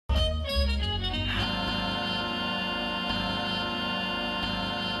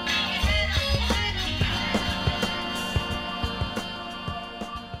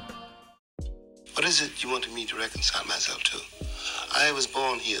is it you wanted me to reconcile myself to? I was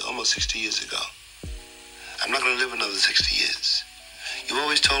born here almost 60 years ago. I'm not going to live another 60 years. You've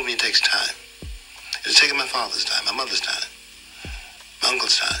always told me it takes time. It's taken my father's time, my mother's time, my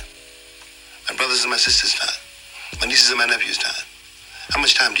uncle's time, my brother's and my sister's time, my nieces and my nephew's time. How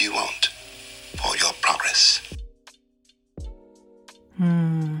much time do you want for your progress?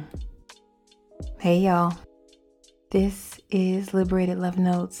 Hey, y'all. This is Liberated Love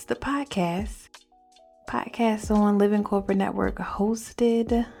Notes, the podcast on Living Corporate Network,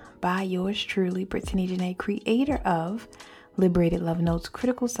 hosted by yours truly, Brittany Janae, creator of Liberated Love Notes,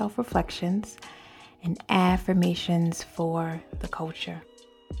 critical self-reflections and affirmations for the culture.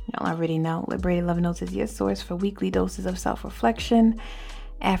 Y'all already know Liberated Love Notes is your source for weekly doses of self-reflection,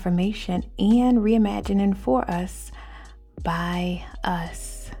 affirmation, and reimagining for us by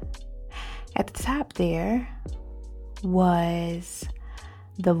us. At the top there was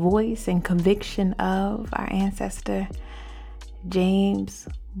the voice and conviction of our ancestor, James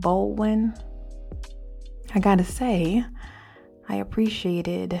Baldwin. I gotta say, I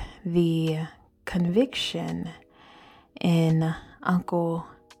appreciated the conviction in Uncle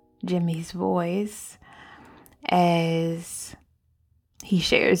Jimmy's voice as he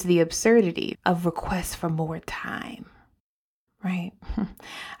shares the absurdity of requests for more time, right?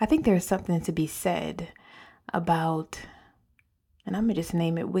 I think there's something to be said about, and I'm going to just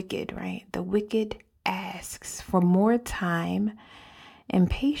name it wicked, right? The wicked asks for more time and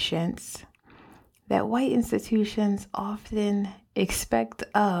patience that white institutions often expect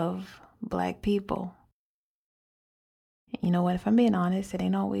of Black people. You know what? If I'm being honest, it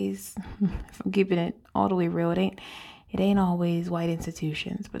ain't always, if I'm keeping it all the way real, it ain't always white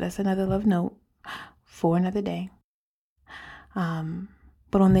institutions, but that's another love note for another day.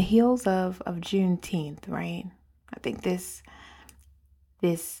 But on the heels of Juneteenth, right? I think this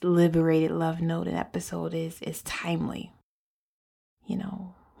liberated love note and episode is timely. You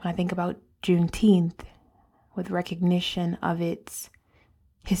know, when I think about Juneteenth with recognition of its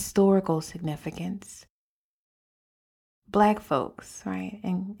historical significance, Black folks, right,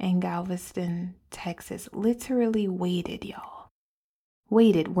 in Galveston, Texas, literally were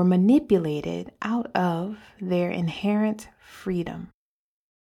manipulated out of their inherent freedom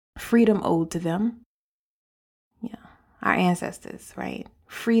owed to them, our ancestors, right?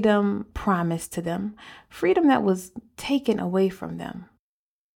 Freedom promised to them, freedom that was taken away from them,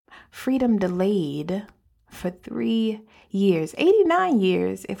 freedom delayed for 3 years, 89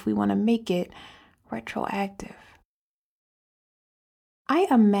 years if we want to make it retroactive. I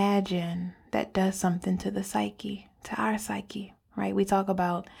imagine that does something to the psyche, to our psyche, right? We talk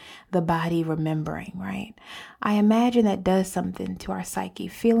about the body remembering, right? I imagine that does something to our psyche,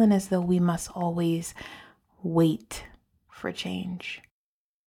 feeling as though we must always wait for change.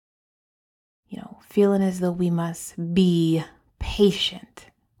 Feeling as though we must be patient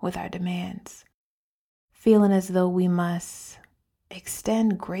with our demands. Feeling as though we must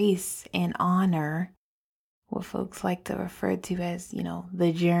extend grace and honor, what folks like to refer to as,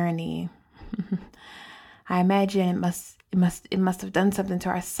 the journey. I imagine it must have done something to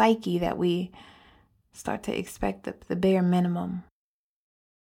our psyche that we start to expect the bare minimum,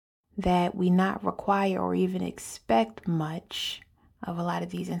 that we not require or even expect much of a lot of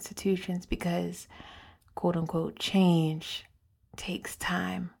these institutions because, quote unquote, change takes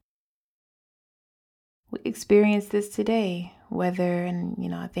time. We experience this today, whether,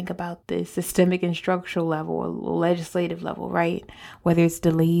 I think about the systemic and structural level or legislative level, right? Whether it's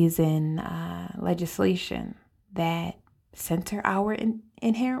delays in legislation that center our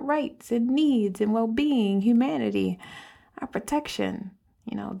inherent rights and needs and well-being, humanity, our protection,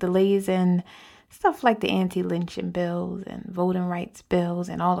 delays in stuff like the anti-lynching bills and voting rights bills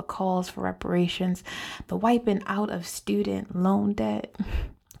and all the calls for reparations, the wiping out of student loan debt,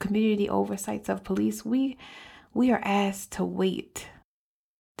 community oversights of police. We are asked to wait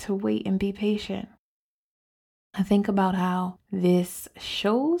and be patient. I think about how this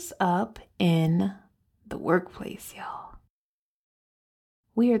shows up in the workplace, y'all.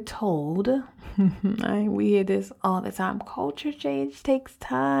 We are told, we hear this all the time, culture change takes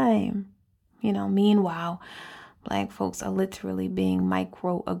time. Meanwhile, Black folks are literally being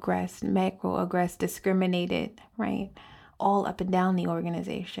macroaggressed, discriminated, right? All up and down the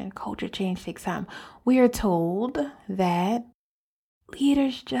organization. Culture change takes time. We are told that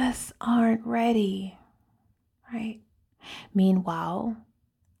leaders just aren't ready, right? Meanwhile,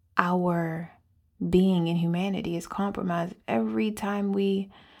 our being in humanity is compromised every time we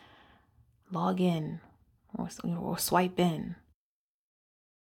log in or swipe in.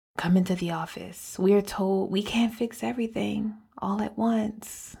 Come into the office. We are told we can't fix everything all at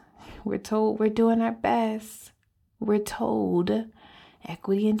once. We're told we're doing our best. We're told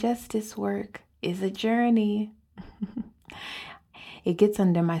equity and justice work is a journey. It gets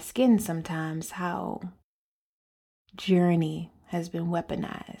under my skin sometimes how journey has been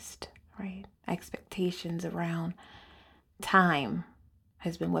weaponized, right? Expectations around time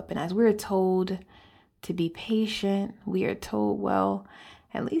has been weaponized. We're told to be patient. We are told, well,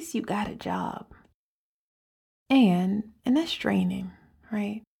 at least you got a job. And that's draining,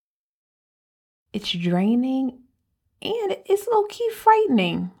 right? It's draining and it's low-key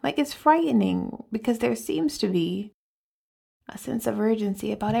frightening. Like, it's frightening because there seems to be a sense of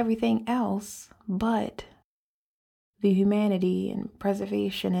urgency about everything else but the humanity and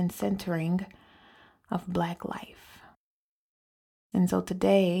preservation and centering of Black life. And so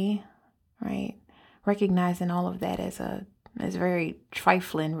today, right, recognizing all of that as very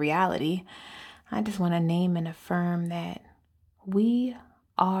trifling reality, I just want to name and affirm that we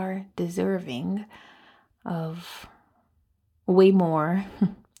are deserving of way more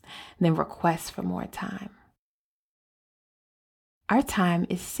than requests for more time. Our time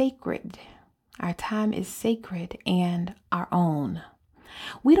is sacred. Our time is sacred and our own.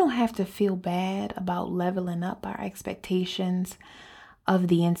 We don't have to feel bad about leveling up our expectations of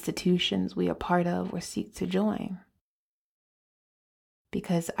the institutions we are part of or seek to join,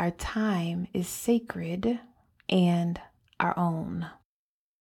 because our time is sacred and our own.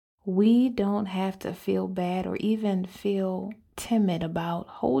 We don't have to feel bad or even feel timid about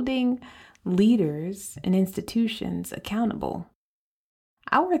holding leaders and institutions accountable.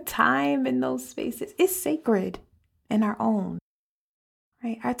 Our time in those spaces is sacred and our own,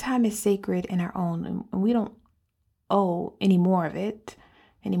 right? Our time is sacred and our own, and we don't owe any more of it,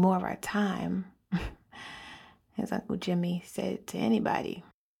 any more of our time, as Uncle Jimmy said, to anybody.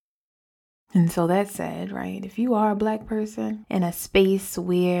 And so that said, right, if you are a Black person in a space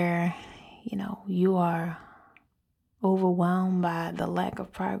where, you are overwhelmed by the lack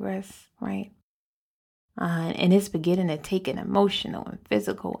of progress, right? And it's beginning to take an emotional and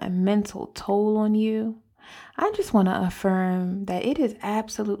physical and mental toll on you, I just want to affirm that it is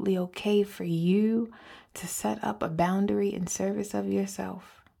absolutely okay for you to set up a boundary in service of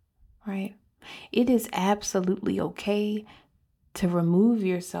yourself, right? It is absolutely okay to remove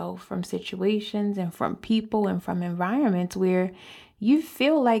yourself from situations and from people and from environments where you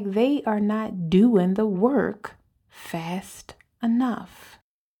feel like they are not doing the work fast enough.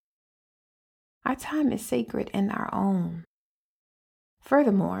 Our time is sacred and our own.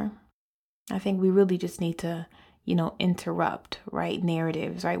 Furthermore, I think we really just need to, interrupt, right,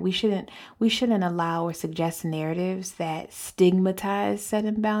 narratives, right? We shouldn't allow or suggest narratives that stigmatize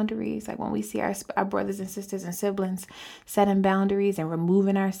setting boundaries. Like when we see our brothers and sisters and siblings setting boundaries and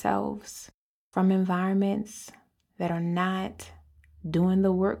removing ourselves from environments that are not doing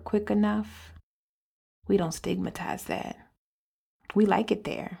the work quick enough, we don't stigmatize that. We like it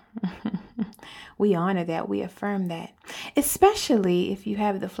there. We honor that. We affirm that, especially if you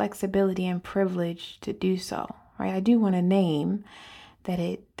have the flexibility and privilege to do so, right? I do want to name that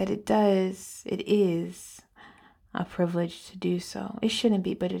it is a privilege to do so. It shouldn't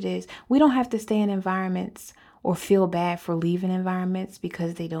be, but it is. We don't have to stay in environments or feel bad for leaving environments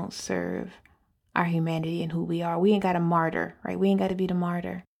because they don't serve our humanity and who we are. We ain't got to martyr, right? We ain't got to be the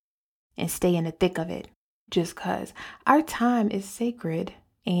martyr and stay in the thick of it just because. Our time is sacred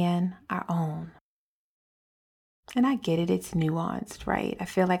and our own. And I get it, it's nuanced, right? I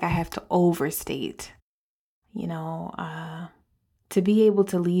feel like I have to overstate, to be able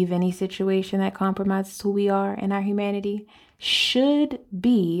to leave any situation that compromises who we are and our humanity should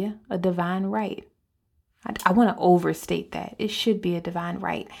be a divine right. I want to overstate that. It should be a divine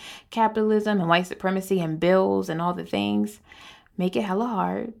right. Capitalism and white supremacy and bills and all the things make it hella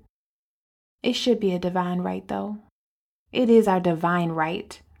hard. It should be a divine right, though. It is our divine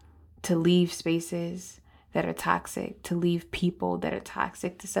right to leave spaces that are toxic, to leave people that are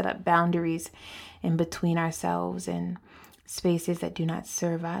toxic, to set up boundaries in between ourselves and spaces that do not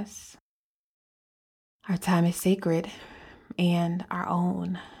serve us. Our time is sacred and our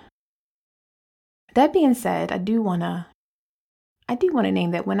own. That being said, I do want to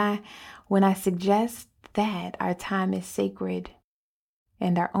name that when I suggest that our time is sacred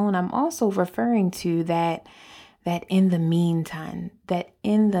and our own, I'm also referring to that in the meantime,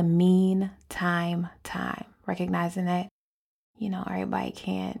 time, recognizing that,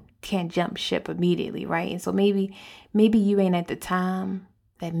 everybody can't jump ship immediately, right? And so maybe you ain't at the time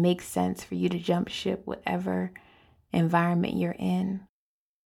that makes sense for you to jump ship, whatever environment you're in.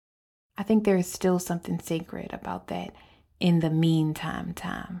 I think there is still something sacred about that in the meantime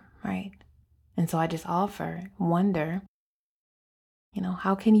time, right? And so I just wonder,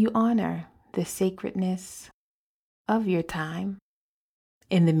 How can you honor the sacredness of your time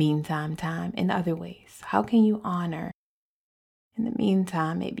in the meantime time in other ways? How can you honor in the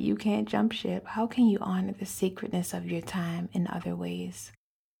meantime, maybe you can't jump ship. How can you honor the sacredness of your time in other ways?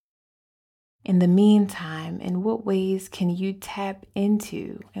 In the meantime, in what ways can you tap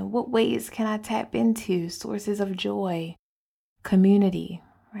into? In what ways can I tap into sources of joy, community,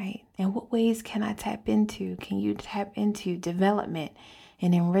 right? In what ways can I tap into? Can you tap into development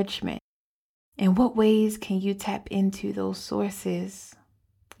and enrichment? In what ways can you tap into those sources,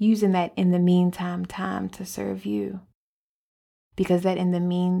 using that in the meantime time to serve you? Because that in the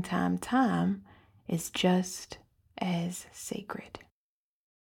meantime time is just as sacred.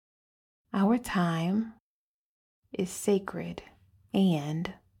 Our time is sacred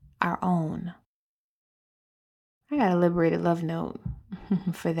and our own. I got a liberated love note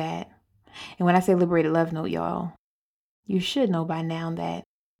for that. And when I say liberated love note, y'all, you should know by now that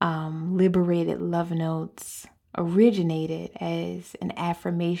liberated love notes originated as an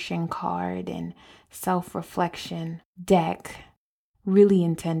affirmation card and self-reflection deck, really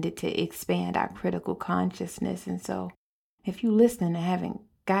intended to expand our critical consciousness. And so if you listening and haven't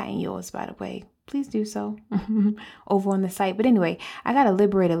gotten yours, by the way, please do so over on the site. But anyway, I got a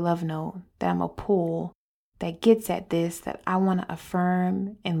liberated love note that I'm going to pull that gets at this, that I want to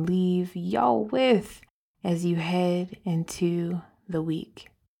affirm and leave y'all with as you head into the week.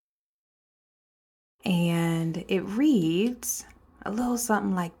 And it reads a little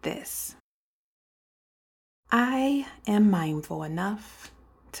something like this. I am mindful enough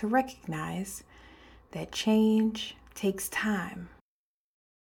to recognize that change takes time.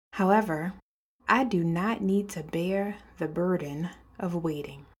 However, I do not need to bear the burden of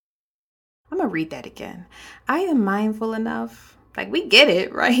waiting. I'm going to read that again. I am mindful enough, like we get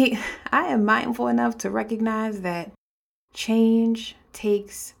it, right? I am mindful enough to recognize that change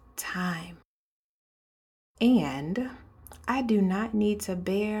takes time. And I do not need to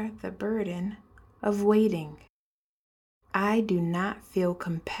bear the burden of waiting. I do not feel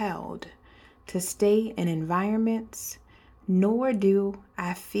compelled to stay in environments, nor do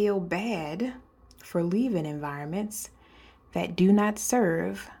I feel bad for leaving environments that do not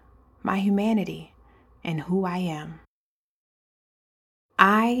serve my humanity and who I am.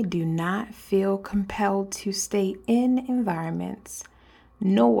 I do not feel compelled to stay in environments,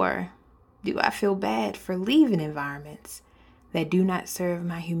 nor do I feel bad for leaving environments that do not serve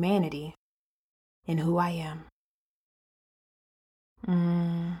my humanity and who I am.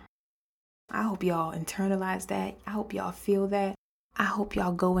 I hope y'all internalize that. I hope y'all feel that. I hope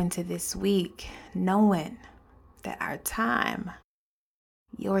y'all go into this week knowing that our time,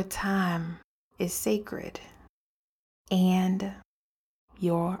 your time, is sacred and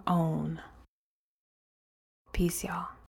your own. Peace, y'all.